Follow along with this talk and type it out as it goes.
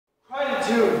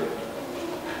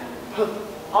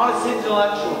Honest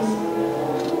intellectuals.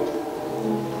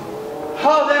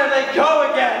 Oh, there they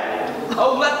go again!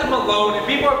 Oh, let them alone and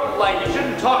be more polite. You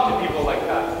shouldn't talk to people like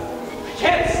that. I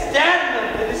can't stand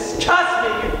them. They disgust me,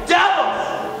 you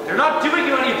devils! They're not doing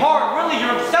you any harm. Really,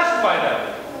 you're obsessed by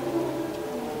them.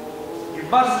 You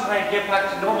must try and get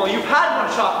back to normal. You've had one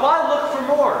shot. Why look for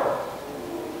more?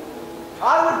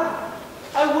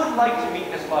 I would like to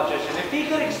meet this logician. If he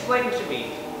could explain to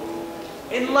me,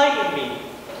 enlighten me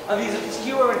of these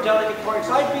obscure and delicate points,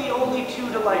 I'd be only too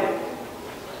delighted.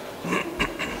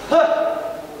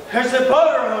 There's a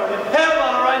boater hood and him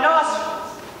on a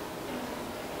rhinoceros.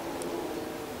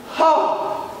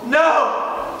 Oh,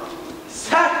 no!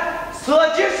 That's the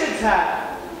logician's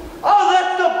hat. Oh,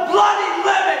 that's the bloody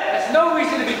limit! There's no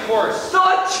reason to be coarse. The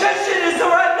logician is the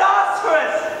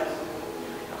rhinoceros!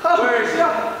 Oh, where is he?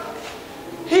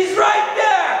 He's right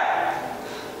there!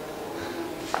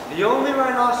 The only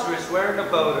rhinoceros wearing a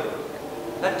boater.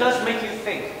 That does make you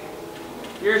think.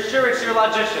 You're sure it's your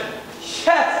logician?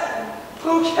 Yes!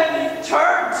 Who can you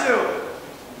turn to?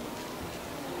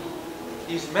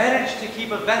 He's managed to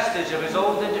keep a vestige of his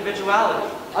old individuality.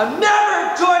 I'm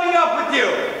never joining up with you!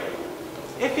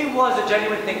 If he was a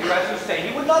genuine thinker, as you say,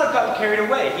 he would not have gotten carried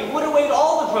away. He would have weighed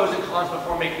all the pros and cons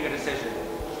before making a decision.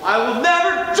 I will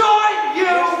never join you!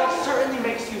 Yes, that certainly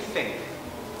makes you think.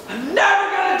 I'm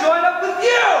never going to join up with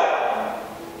you!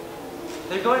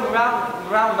 They're going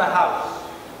around the house.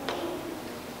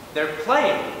 They're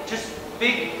playing. Just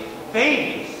big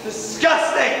babies.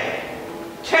 Disgusting!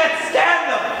 Can't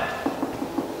stand them!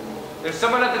 There's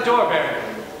someone at the door,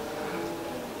 Berenger.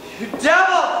 You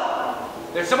devil!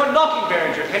 There's someone knocking,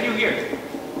 Berenger. Can you hear?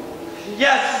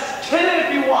 Yes, hit it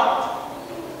if you want.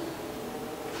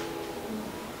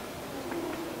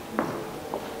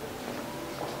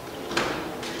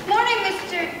 Morning,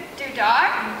 Mr.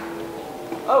 Dudar.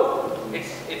 Oh,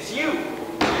 it's you.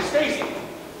 It's Stacy.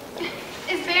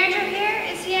 Is Berenger here?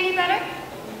 Is he any better?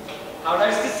 How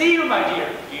nice to see you, my dear.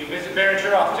 Do you visit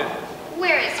Berenger often?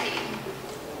 Where is he?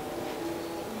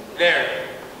 There.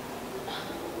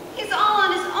 He's all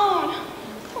on his own.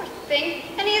 Poor thing.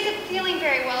 And he isn't feeling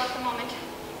very well at the moment.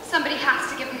 Somebody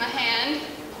has to give him a hand.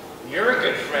 You're a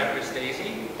good friend, Miss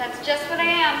Daisy. That's just what I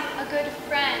am, a good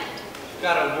friend. You've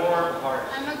got a warm heart.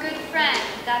 I'm a good friend,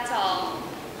 that's all.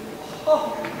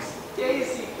 Oh, Miss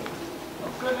Daisy.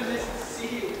 How good it is to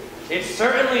see you. It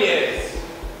certainly is.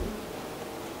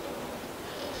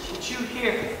 Did you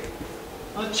hear?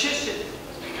 Logician,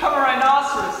 become a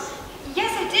rhinoceros.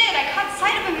 Yes, I did. I caught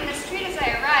sight of him in the street as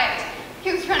I arrived.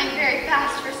 He was running very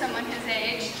fast for someone his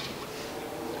age.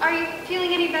 Are you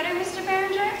feeling any better, Mr.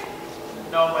 Berenger?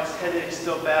 No, my headache's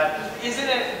still bad. Isn't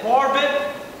it morbid?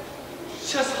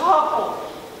 It's just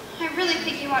awful. I really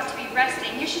think you ought to be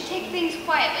resting. You should take things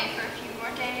quietly for a few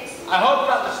more days. I hope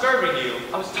not disturbing you.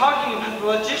 I was talking about the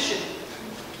logician.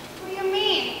 What do you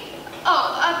mean?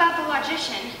 Oh, about the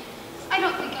logician. I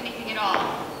don't think anything at all.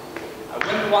 I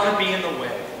wouldn't want to be in the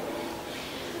way.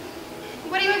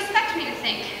 What do you expect me to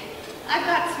think? I've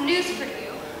got some news for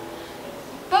you.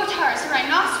 Botar's a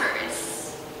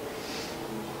rhinoceros.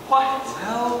 What?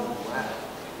 Well, well.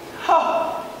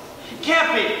 Oh, it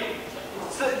can't be.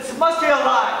 It must be a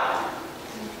lie.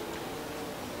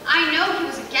 I know he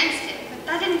was against it, but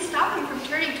that didn't stop him from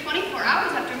turning 24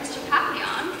 hours after Mr.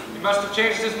 Papillon. He must have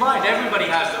changed his mind. Everybody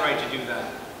has the right to do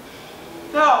that.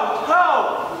 No,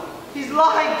 no. He's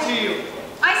lying to you.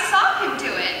 I saw him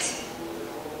do it.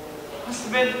 Must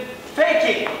have been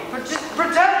faking, or just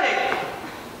pretending.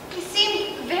 He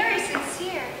seemed very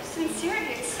sincere,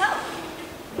 sincerity itself.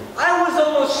 I was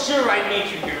almost sure I'd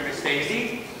meet you here, Miss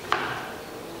Daisy.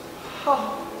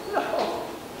 Oh, no.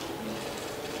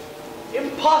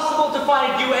 Impossible to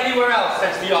find you anywhere else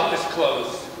since the office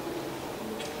closed.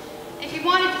 If you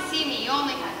wanted to see me, you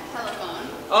only had to telephone.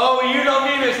 Oh, you know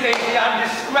me, Miss Daisy. I'm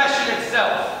discretion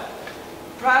itself.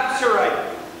 Perhaps you're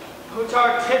right.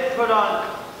 Botar did put on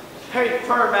a very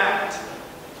firm act.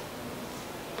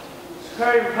 It's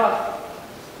very rough.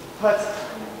 But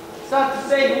it's not to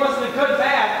say he wasn't a good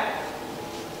man.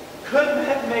 Good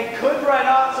men make good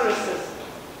rhinoceroses.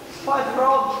 That's why they're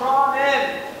all drawn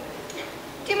in.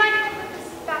 Do you mind if I put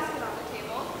this basket on the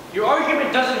table? Your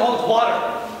argument doesn't hold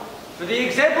water. For the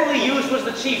example he used was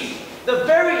the chief, the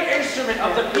very instrument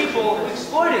of the people who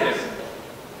exploited him.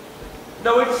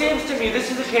 No, it seems to me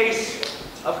this is a case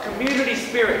of community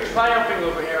spirit triumphing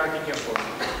over anarchic impulse.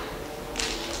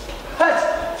 But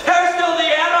they're still the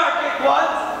anarchic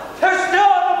ones. They're still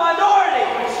in the minority.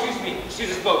 Oh, excuse me.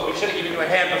 Excuse us both. We should have given you a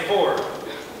hand before.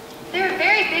 They're a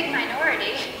very big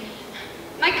minority.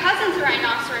 My cousin's a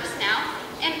rhinoceros now,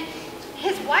 and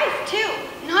his wife, too.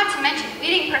 Not to mention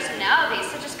leading personalities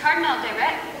such as Cardinal de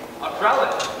Retz. A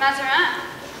prelate. Mazarin.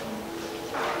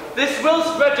 This will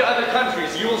spread to other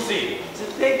countries, you will see. To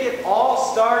think it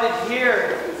all started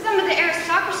here. Some of the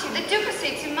aristocracy, the Duke of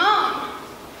Saint-Simon.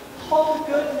 All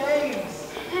good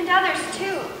names. And others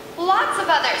too. Lots of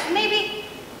others. Maybe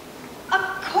a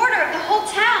quarter of the whole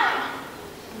town.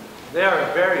 They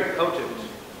are very potent.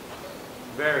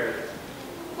 Very.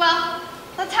 Well,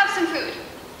 let's have some food.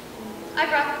 I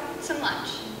brought some lunch.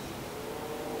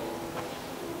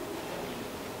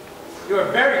 You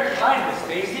are very kind, Miss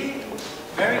Daisy.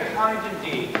 Very kind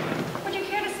indeed. Would you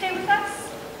care to stay with us?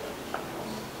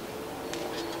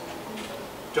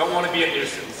 Don't want to be a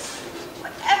nuisance.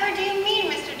 Whatever do you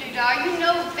mean, Mr. Dudar? You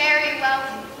know very well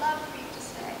we'd love for you to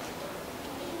stay.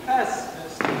 Yes,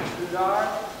 Mr. Dudar.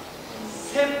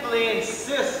 Simply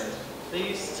insist that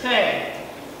you stay.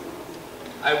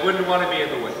 I wouldn't want to be in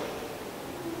the way.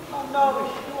 Oh no,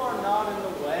 you are not in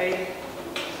the way.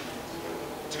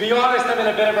 To be honest, I'm in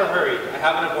a bit of a hurry. I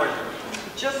have an appointment.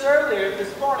 Just earlier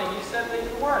this morning you said that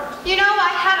you weren't. You know, I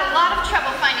had a lot of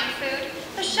trouble finding food.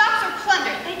 The shops are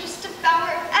plundered. They just devour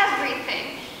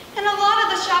everything. And a lot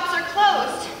of the shops are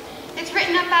closed. It's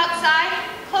written up outside,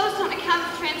 closed on account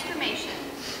of transformation.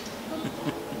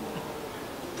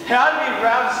 They ought to be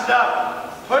rounded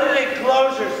up, put in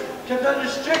enclosures, kept under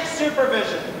strict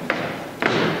supervision.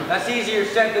 That's easier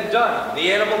said than done.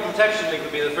 The Animal Protection League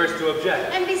would be the first to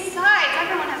object. And besides,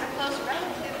 everyone has a close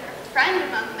relative or friend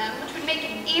among them, which would make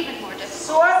it even more difficult.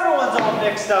 So everyone's all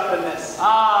mixed up in this.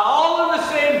 Ah, all in the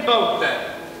same boat then.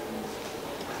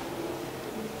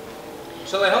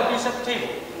 Shall I help you set the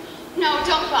table? No,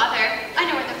 don't bother. I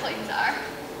know where the plates are.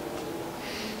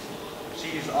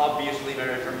 She's obviously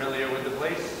very familiar with the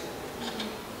place.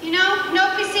 You know,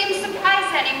 nobody seems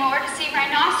surprised anymore to see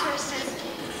rhinoceroses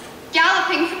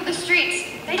galloping through the streets.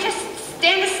 They just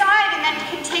stand aside and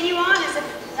then continue on as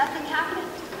if nothing happened.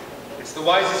 It's the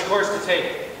wisest course to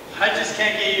take. I just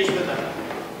can't get used to them.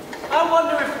 I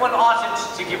wonder if one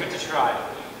oughtn't to give it a try.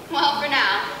 Well, for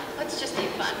now, let's just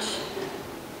eat lunch.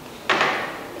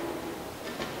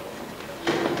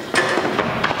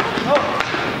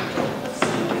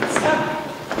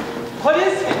 What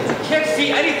is it? You can't see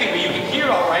anything, but you can hear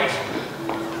all right.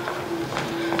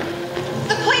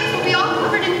 The plates will be all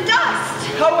covered in dust.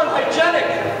 How unhygienic!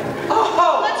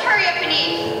 Oh! Let's hurry up and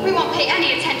eat. We won't pay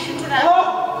any attention to them.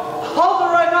 Oh! All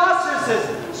the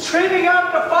rhinoceroses streaming out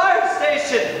of the fire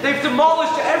station! They've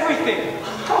demolished everything.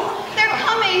 Oh! They're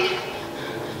coming.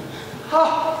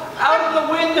 Oh! Out of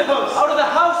the windows! Out of the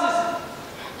houses.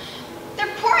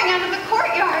 They're pouring out of the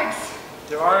courtyards.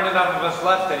 There aren't enough of us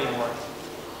left anymore.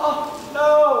 Oh,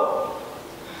 no!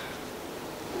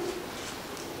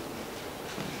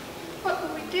 What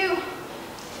will we do?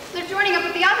 They're joining up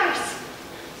with the others.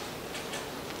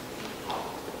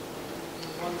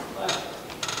 One's left.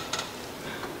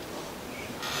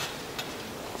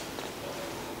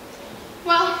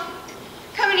 Well,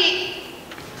 come and eat.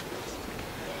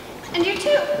 And you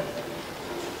too.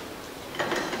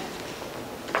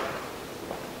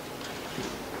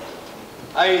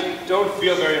 I don't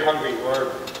feel very hungry,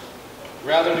 or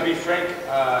rather, to be frank,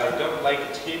 I don't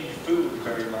like tinned food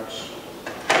very much.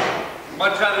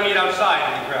 Much rather eat outside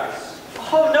in the grass.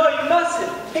 Oh, no, you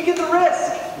mustn't. Take the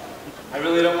risk. I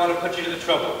really don't want to put you to the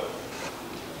trouble.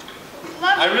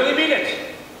 Love, I really mean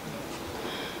it.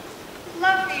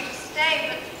 love for you to stay,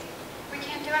 but we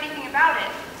can't do anything about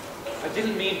it. I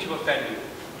didn't mean to offend you.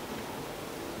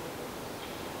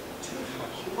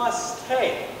 You must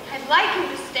stay. I'd like him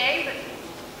to stay,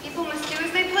 but people must do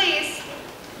as they please.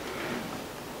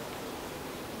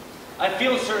 I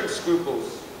feel certain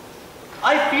scruples.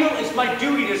 I feel it's my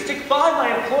duty to stick by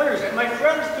my employers and my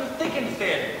friends through thick and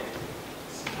thin.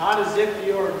 It's not as if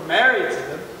you're married to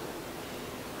them.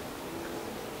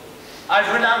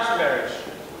 I've renounced marriage.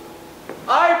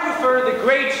 I prefer the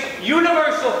great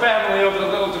universal family over the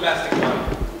little domestic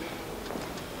one.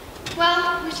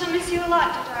 Well, we shall miss you a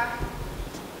lot, Dudar.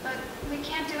 But we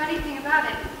can't do anything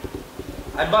about it.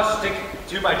 I must stick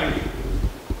to my duty.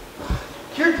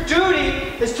 Your duty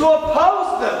is to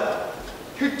oppose them.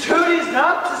 Your duty is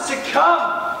not to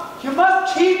succumb. You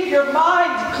must keep your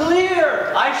mind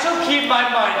clear. I shall keep my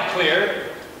mind clear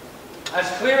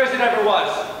as it ever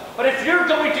was. But if you're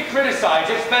going to criticize,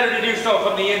 it's better to do so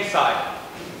from the inside.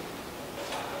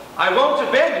 I won't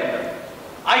abandon them.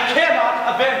 I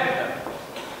cannot abandon them.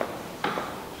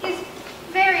 He's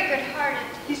very good-hearted.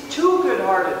 He's too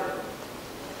good-hearted.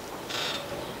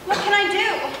 What can I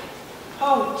do?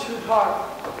 Oh, Tudor,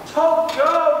 don't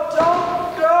go,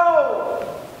 don't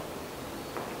go.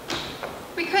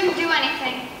 We couldn't do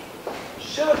anything.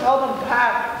 Should have held him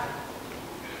back.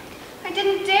 I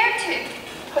didn't dare to.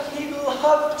 But he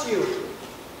loved you.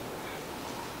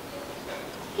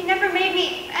 He never made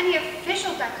me any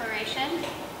official declaration.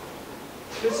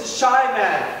 He was a shy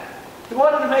man. He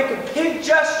wanted to make a big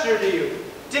gesture to you.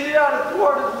 Did it out of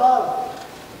thwarted love.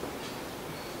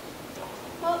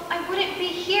 Well, I wouldn't be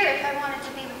here if I wanted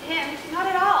to be with him. Not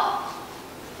at all.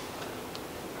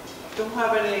 You don't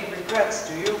have any regrets,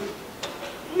 do you?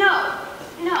 No.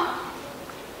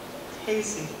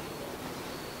 Daisy,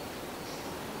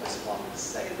 I just wanted to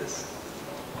say this.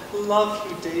 I love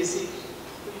you, Daisy.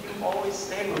 Will you always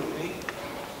stay with me?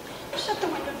 Shut the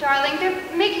window, darling.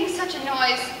 They're making such a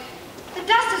noise. The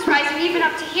dust is rising even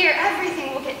up to here.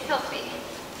 Everything will get filthy.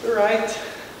 You're right.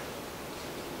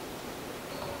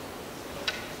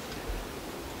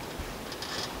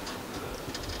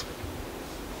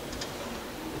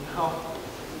 No,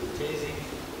 Daisy,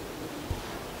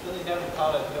 I really never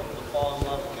thought I'd be able to fall in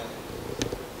love again.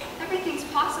 Everything's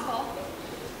possible.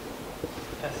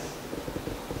 Yes,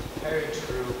 very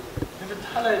true. Never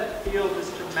thought I'd feel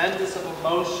this tremendous of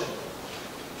emotion.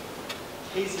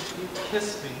 Daisy, you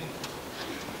kiss me.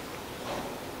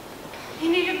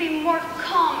 You need to be more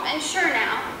calm and sure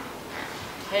now.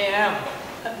 I am.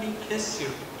 Let me kiss you.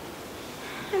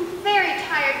 I'm very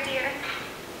tired, dear.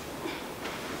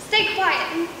 Stay quiet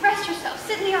and rest yourself.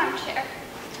 Sit in the armchair.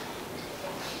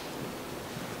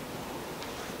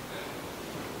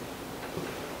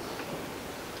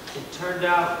 It turned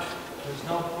out there's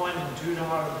no point in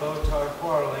Dudar and Botar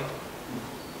quarreling.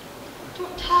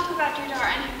 Don't talk about Dudar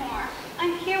anymore.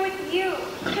 I'm here with you.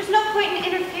 There's no point in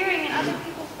interfering in other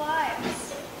people's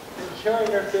lives. And you're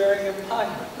interfering in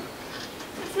mine.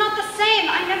 It's not the same.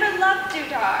 I never loved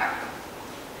Dudar.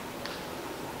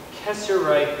 Guess you're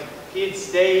right. If he had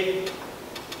stayed,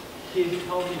 he'd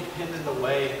only been in the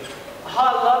way.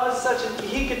 Love is such an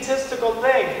egotistical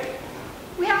thing.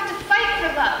 We have to fight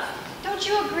for love. Don't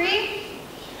you agree?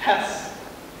 Yes.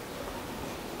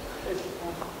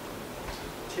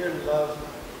 Dear love,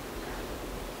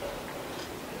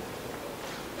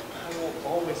 I will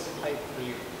always fight for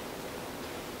you.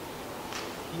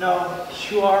 You know,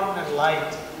 you are my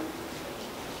light.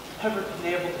 I've never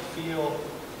been able to feel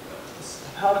this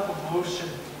amount of emotion.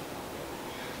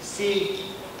 See,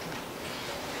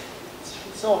 it's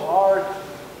been so hard.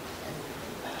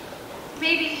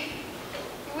 Maybe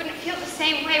you wouldn't feel the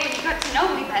same way when you got to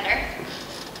know me better.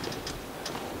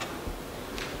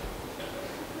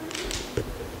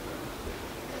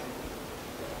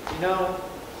 You know,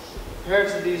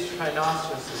 compared to these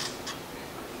rhinoceroses,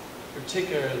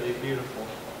 particularly beautiful.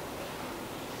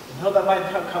 I know that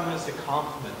might not come as a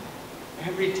compliment.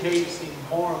 Every day you seem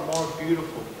more and more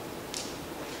beautiful.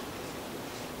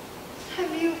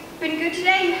 Have you been good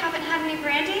today? You haven't had any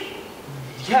brandy?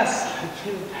 Yes, I've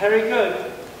been very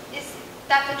good. Is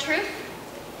that the truth?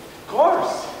 Of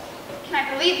course. Can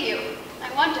I believe you?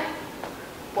 I wonder.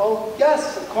 Well,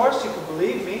 yes, of course you can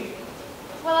believe me.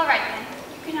 Well, all right then.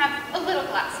 You can have a little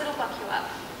glass. It'll buck you up.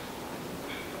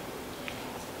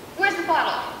 Where's the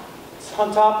bottle? It's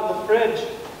on top of the fridge.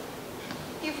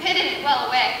 You've hidden it well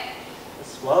away.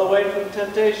 It's well away from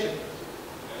temptation.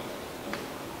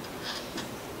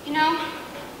 You know,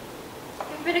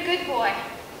 you've been a good boy.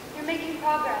 You're making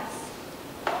progress.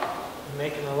 I'm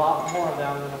making a lot more of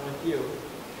them when I'm with you.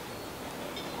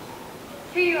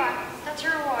 Here you are. That's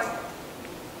your reward.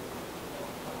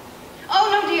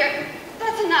 Oh, no, dear.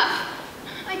 That's enough.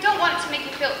 I don't want it to make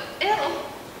you feel ill.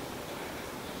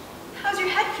 How's your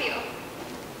head feel?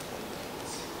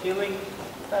 It's feeling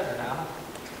better now.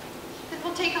 Then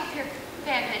we'll take off your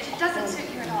bandage. It doesn't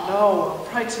suit you at all. No,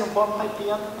 I'm frightened of what might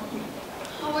be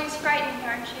underneath. Always frightened,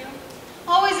 aren't you?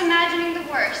 Always imagining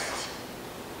the worst.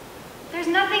 There's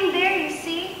nothing there, you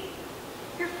see?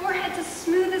 Your forehead's as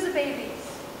smooth as a baby's.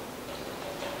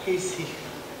 Casey,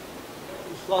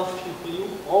 I love you. Will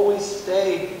you always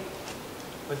stay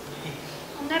with me?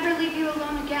 I'll never leave you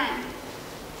alone again.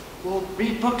 We'll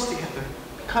read books together,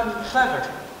 become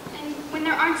clever. And when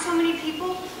there aren't so many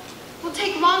people, we'll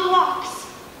take long walks.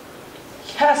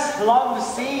 Yes, along the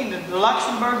Seine and the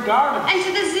Luxembourg Gardens. And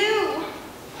to the zoo.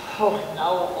 Oh, and I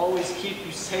will always keep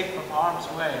you safe from harm's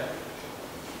way.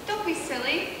 Don't be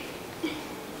silly.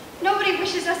 Nobody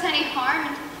wishes us any harm,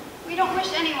 and we don't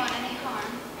wish anyone any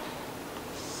harm.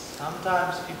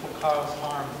 Sometimes people cause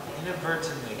harm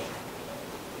inadvertently.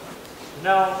 You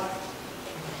know,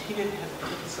 he didn't have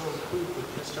been so rude with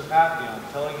Mr. Papillon,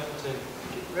 telling him to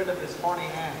get rid of his horny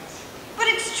hands. But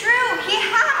it's true, he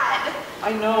had.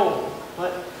 I know,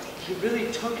 but he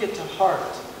really took it to heart.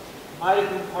 It might have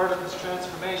been part of his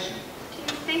transformation. Do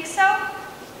you think so?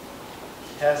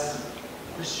 Yes.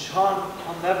 Miss Jean,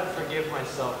 I'll never forgive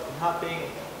myself for not being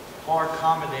more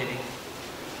accommodating.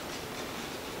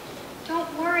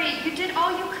 You did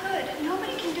all you could.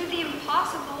 Nobody can do the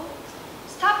impossible.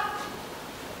 Stop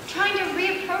trying to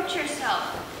reapproach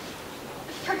yourself.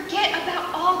 Forget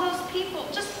about all those people.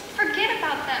 Just forget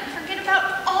about them. Forget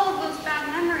about all of those bad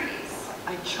memories.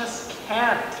 I just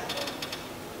can't.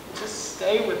 Just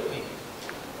stay with me.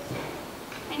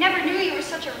 I never knew you were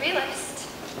such a realist.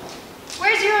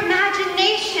 Where's your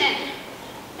imagination?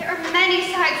 There are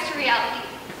many sides to reality.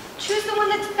 Choose the one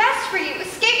that's best for you.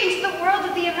 Escape into the world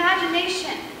of the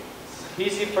imagination.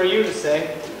 Easy for you to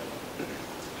say.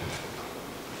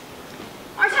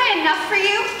 Aren't I enough for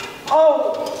you?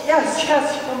 Oh, yes,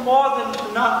 you're more than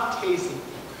enough, Casey.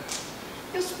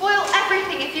 You'll spoil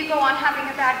everything if you go on having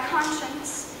a bad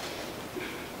conscience.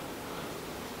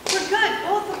 We're good,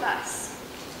 both of us.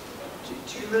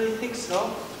 Do you really think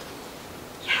so?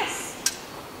 Yes,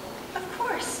 of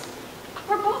course.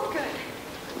 We're both good.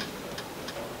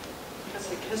 Yes,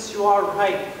 I guess you are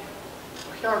right.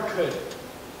 We are good.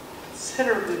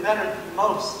 Considerably better than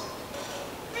most.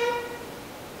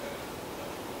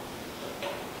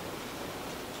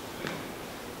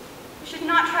 You should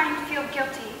not try and feel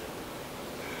guilty.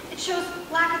 It shows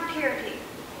lack of purity.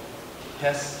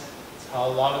 Yes, that's how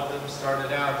a lot of them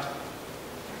started out.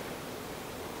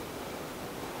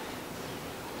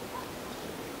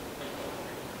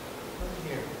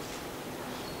 Here.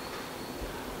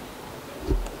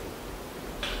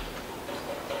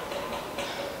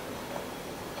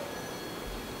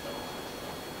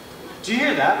 Do you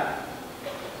hear that?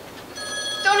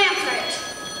 Don't answer it.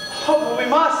 Oh, but we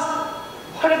must.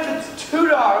 What if it's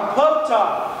Tudor or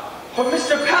Plotar or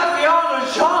Mr. Papillon or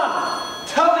Jean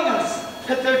telling us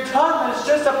that their time is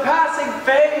just a passing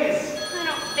phase? I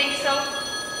don't think so.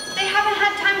 They haven't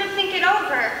had time to think it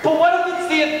over. But what if it's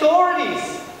the authorities?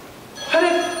 What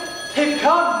if they've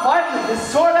come finally to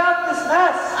sort out this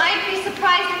mess? I'd be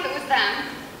surprised if it was them.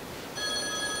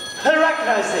 I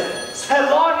recognize it. It's that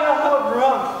long yellow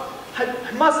room.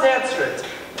 I must answer it.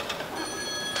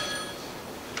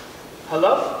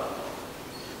 Hello?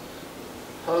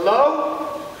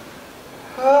 Hello?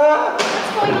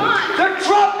 What's going on? They're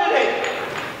trumpeting!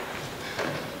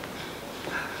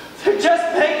 They're just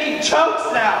making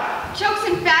jokes now. Jokes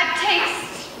in bad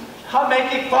taste. I'm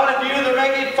making fun of you, they're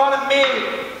making fun of me.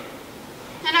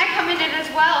 And I come in it as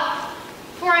well.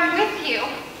 For I'm with you.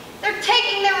 They're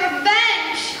taking their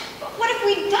revenge. But what have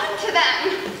we done to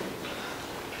them?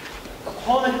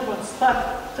 Only what's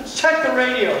left. Let's check the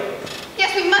radio.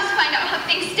 Yes, we must find out how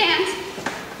things stand.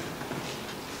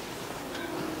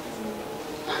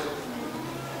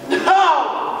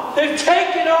 No! They've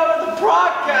taken over the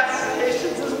broadcast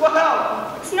stations as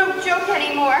well. It's no joke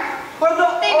anymore.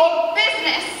 They mean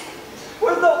business.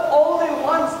 We're the only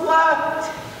ones left.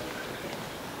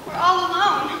 We're all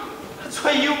alone. That's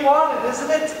what you wanted, isn't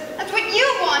it? That's what you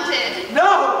wanted.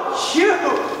 No! You!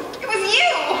 It was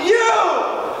you! You!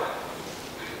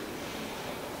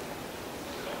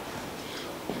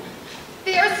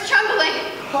 The earth's trembling.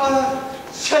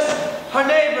 It's just our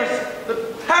neighbors, the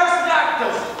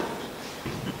pterodactyls.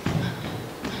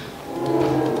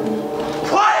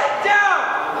 Quiet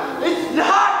down! It's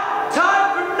not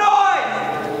time for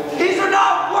noise! These are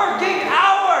not working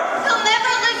hours! They'll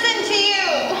never listen to you.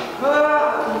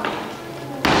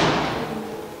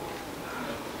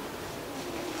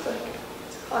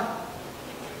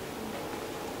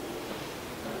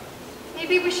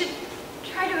 Maybe we should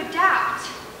try to adapt.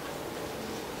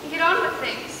 And get on with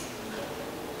things.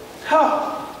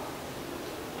 No.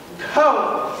 No.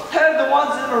 They're the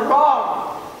ones that are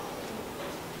wrong.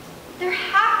 They're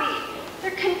happy.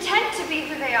 They're content to be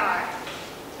who they are.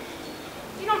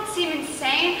 You don't seem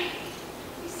insane.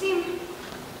 You seem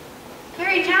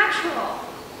very natural.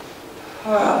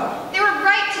 They were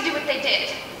right to do what they did.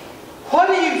 What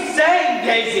are you saying,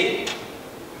 Daisy?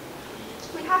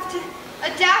 We have to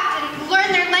adapt and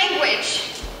learn their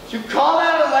language. You call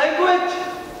that a language?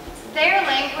 It's their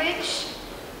language.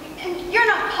 And you're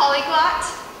no polyglot.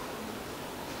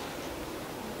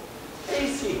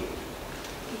 Daisy,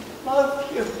 I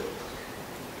love you.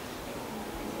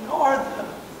 Ignore them.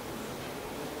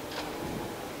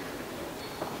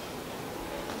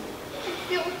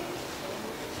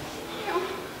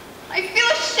 I feel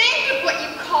ashamed of what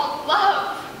you call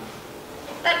love.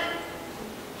 That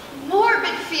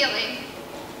morbid feeling.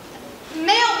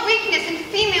 Male weakness and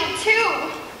female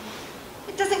too.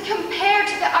 It doesn't compare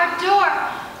to the ardor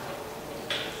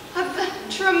of the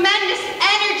tremendous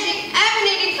energy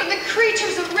emanating from the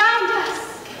creatures around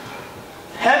us.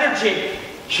 Energy?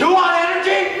 You want